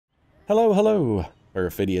Hello, hello.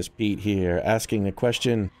 Perfidious Pete here, asking a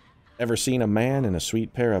question. Ever seen a man in a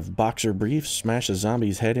sweet pair of boxer briefs smash a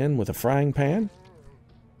zombie's head in with a frying pan?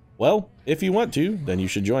 Well, if you want to, then you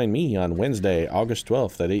should join me on Wednesday, August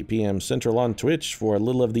 12th at 8 p.m. Central on Twitch for a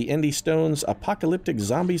little of the Indie Stones apocalyptic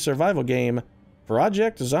zombie survival game,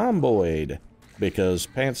 Project Zomboid, because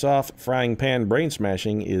pants-off frying pan brain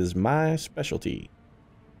smashing is my specialty.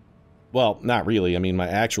 Well, not really. I mean, my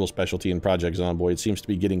actual specialty in Project Zomboid seems to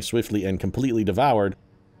be getting swiftly and completely devoured,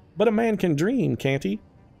 but a man can dream, can't he?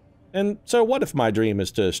 And so what if my dream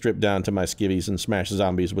is to strip down to my skivvies and smash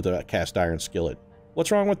zombies with a cast iron skillet?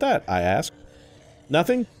 What's wrong with that, I ask?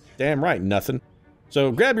 Nothing? Damn right, nothing.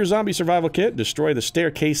 So grab your zombie survival kit, destroy the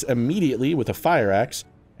staircase immediately with a fire axe,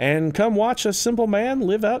 and come watch a simple man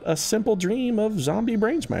live out a simple dream of zombie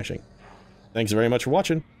brain smashing. Thanks very much for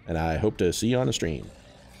watching, and I hope to see you on the stream.